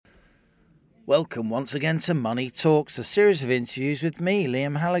Welcome once again to Money Talks, a series of interviews with me,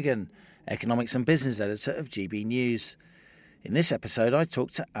 Liam Halligan, economics and business editor of GB News. In this episode, I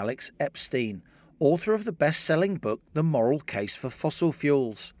talk to Alex Epstein, author of the best-selling book, The Moral Case for Fossil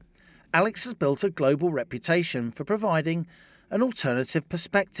Fuels. Alex has built a global reputation for providing an alternative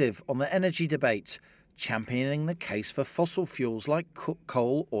perspective on the energy debate, championing the case for fossil fuels like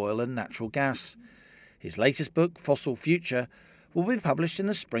coal, oil and natural gas. His latest book, Fossil Future, will be published in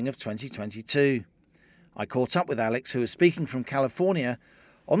the spring of 2022. I caught up with Alex, who was speaking from California,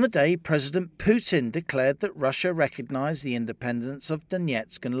 on the day President Putin declared that Russia recognised the independence of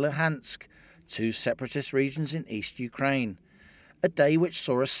Donetsk and Luhansk, two separatist regions in East Ukraine, a day which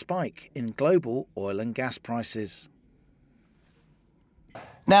saw a spike in global oil and gas prices.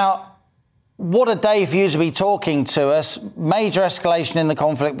 Now, what a day for you to be talking to us. Major escalation in the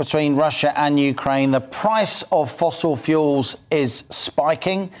conflict between Russia and Ukraine. The price of fossil fuels is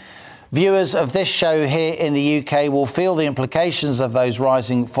spiking. Viewers of this show here in the UK will feel the implications of those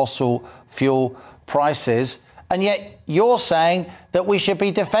rising fossil fuel prices. And yet you're saying that we should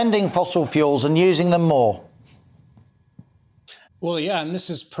be defending fossil fuels and using them more. Well, yeah, and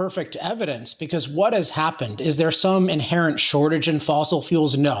this is perfect evidence, because what has happened? Is there some inherent shortage in fossil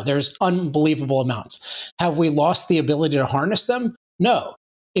fuels? No, there's unbelievable amounts. Have we lost the ability to harness them? No,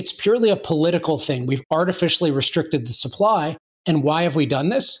 it's purely a political thing. We've artificially restricted the supply. And why have we done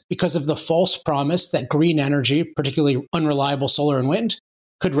this? Because of the false promise that green energy, particularly unreliable solar and wind,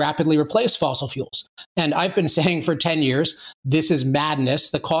 could rapidly replace fossil fuels. And I've been saying for 10 years, this is madness.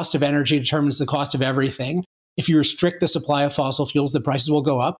 The cost of energy determines the cost of everything. If you restrict the supply of fossil fuels, the prices will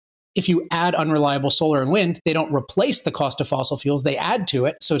go up. If you add unreliable solar and wind, they don't replace the cost of fossil fuels, they add to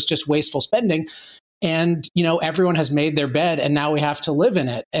it. So it's just wasteful spending. And, everyone has made their bed and now we have to live in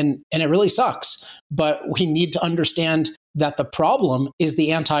it. And it really sucks. But we need to understand that the problem is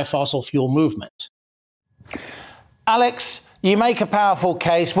the anti-fossil fuel movement. Alex, you make a powerful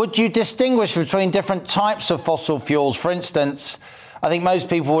case. Would you distinguish between different types of fossil fuels? For instance, I think most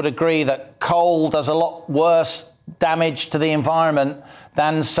people would agree that coal does a lot worse damage to the environment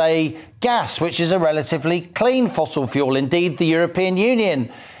than, say, gas, which is a relatively clean fossil fuel. Indeed, the European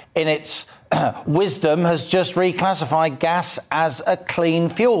Union, in its wisdom, has just reclassified gas as a clean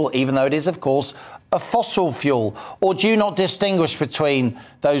fuel, even though it is, of course, a fossil fuel. Or do you not distinguish between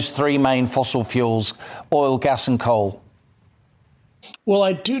those three main fossil fuels, oil, gas and coal? Well,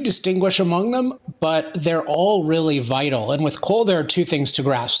 I do distinguish among them, but they're all really vital. And with coal, there are two things to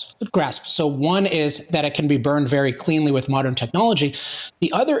grasp. So one is that it can be burned very cleanly with modern technology.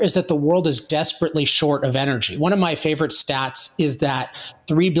 The other is that the world is desperately short of energy. One of my favorite stats is that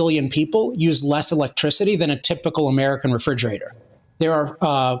 3 billion people use less electricity than a typical American refrigerator. There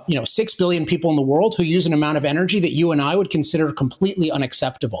are, 6 billion people in the world who use an amount of energy that you and I would consider completely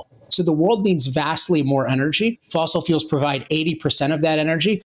unacceptable. So the world needs vastly more energy. Fossil fuels provide 80% of that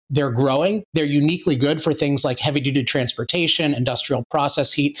energy. They're growing. They're uniquely good for things like heavy-duty transportation, industrial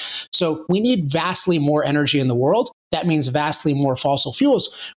process heat. So we need vastly more energy in the world. That means vastly more fossil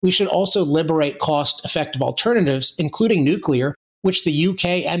fuels. We should also liberate cost-effective alternatives, including nuclear, which the UK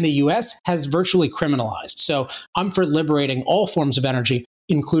and the US has virtually criminalized. So I'm for liberating all forms of energy,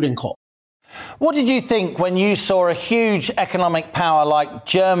 including coal. What did you think when you saw a huge economic power like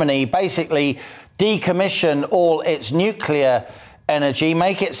Germany basically decommission all its nuclear energy,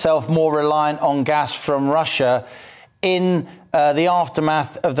 make itself more reliant on gas from Russia in the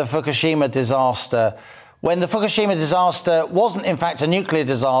aftermath of the Fukushima disaster? When the Fukushima disaster wasn't, in fact, a nuclear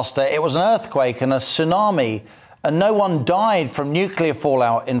disaster, it was an earthquake and a tsunami. And no one died from nuclear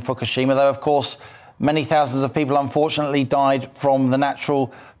fallout in Fukushima, though, of course, many thousands of people, unfortunately, died from the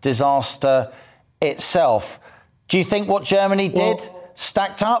natural disaster itself. Do you think what Germany did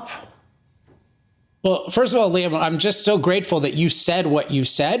stacked up? Well, first of all, Liam, I'm just so grateful that you said what you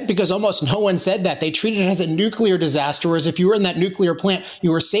said, because almost no one said that. They treated it as a nuclear disaster, whereas if you were in that nuclear plant, you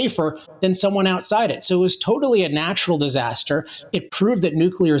were safer than someone outside it. So it was totally a natural disaster. It proved that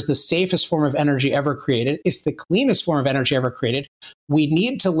nuclear is the safest form of energy ever created. It's the cleanest form of energy ever created. We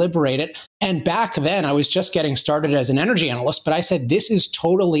need to liberate it. And back then, I was just getting started as an energy analyst, but I said, this is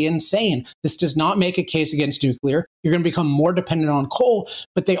totally insane. This does not make a case against nuclear. You're going to become more dependent on coal,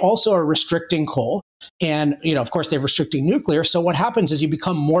 but they also are restricting coal. And, of course, they're restricting nuclear. So what happens is you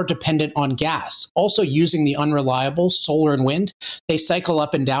become more dependent on gas. Also using the unreliable solar and wind, they cycle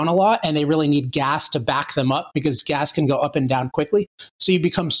up and down a lot, and they really need gas to back them up because gas can go up and down quickly. So you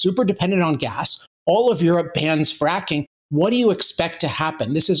become super dependent on gas. All of Europe bans fracking. What do you expect to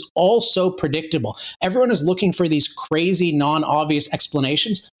happen? This is all so predictable. Everyone is looking for these crazy, non-obvious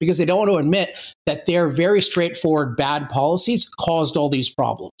explanations because they don't want to admit that their very straightforward bad policies caused all these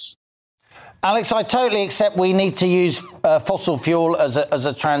problems. Alex, I totally accept we need to use fossil fuel as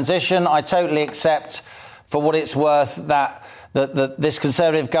a transition. I totally accept, for what it's worth, that this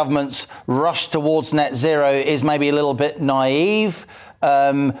Conservative government's rush towards net zero is maybe a little bit naive.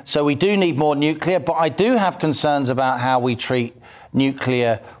 So we do need more nuclear, but I do have concerns about how we treat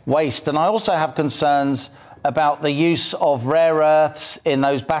nuclear waste. And I also have concerns about the use of rare earths in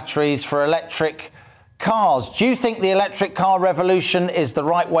those batteries for electric cars. Do you think the electric car revolution is the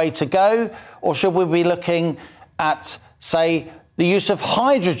right way to go? Or should we be looking at, say, the use of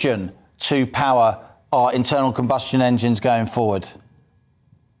hydrogen to power our internal combustion engines going forward?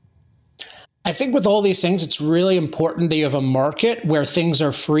 I think with all these things, it's really important that you have a market where things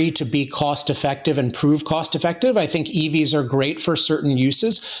are free to be cost effective and prove cost effective. I think EVs are great for certain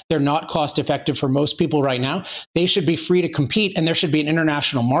uses. They're not cost effective for most people right now. They should be free to compete, and there should be an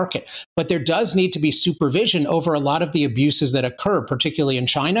international market. But there does need to be supervision over a lot of the abuses that occur, particularly in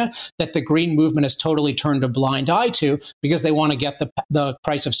China, that the green movement has totally turned a blind eye to because they want to get the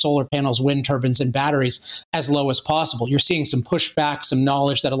price of solar panels, wind turbines, and batteries as low as possible. You're seeing some pushback, some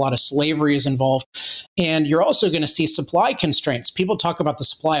knowledge that a lot of slavery is involved. And you're also going to see supply constraints. People talk about the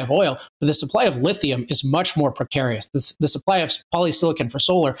supply of oil, but the supply of lithium is much more precarious. The supply of polysilicon for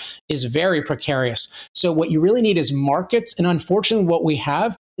solar is very precarious. So what you really need is markets. And unfortunately, what we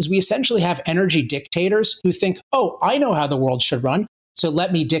have is we essentially have energy dictators who think, oh, I know how the world should run, so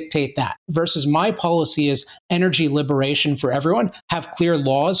let me dictate that. Versus my policy is energy liberation for everyone, have clear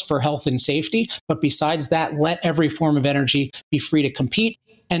laws for health and safety. But besides that, let every form of energy be free to compete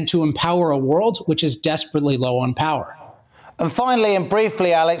and to empower a world which is desperately low on power. And finally and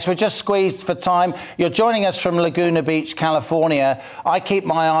briefly, Alex, we're just squeezed for time. You're joining us from Laguna Beach, California. I keep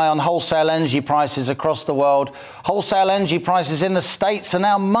my eye on wholesale energy prices across the world. Wholesale energy prices in the States are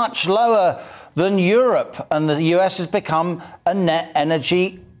now much lower than Europe, and the US has become a net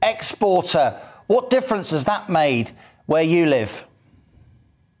energy exporter. What difference has that made where you live?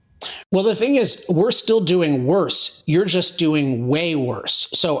 Well, the thing is, we're still doing worse. You're just doing way worse.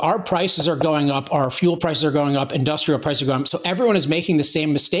 So our prices are going up, our fuel prices are going up, industrial prices are going up. So everyone is making the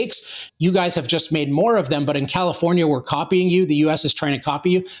same mistakes. You guys have just made more of them. But in California, we're copying you. The US is trying to copy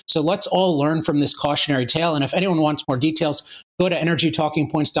you. So let's all learn from this cautionary tale. And if anyone wants more details, go to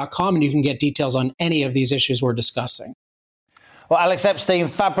energytalkingpoints.com and you can get details on any of these issues we're discussing. Well, Alex Epstein,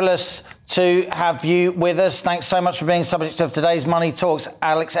 fabulous to have you with us. Thanks so much for being subject of today's Money Talks.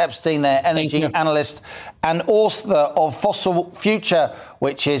 Alex Epstein there, energy analyst and author of Fossil Future,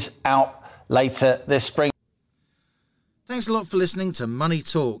 which is out later this spring. Thanks a lot for listening to Money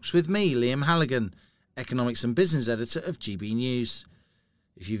Talks with me, Liam Halligan, economics and business editor of GB News.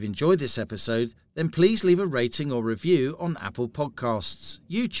 If you've enjoyed this episode, then please leave a rating or review on Apple Podcasts,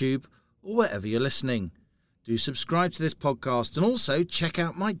 YouTube, or wherever you're listening. Do subscribe to this podcast and also check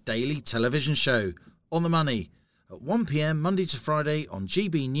out my daily television show, On the Money, at 1 p.m. Monday to Friday on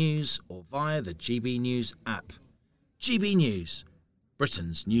GB News or via the GB News app. GB News,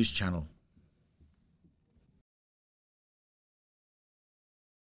 Britain's news channel.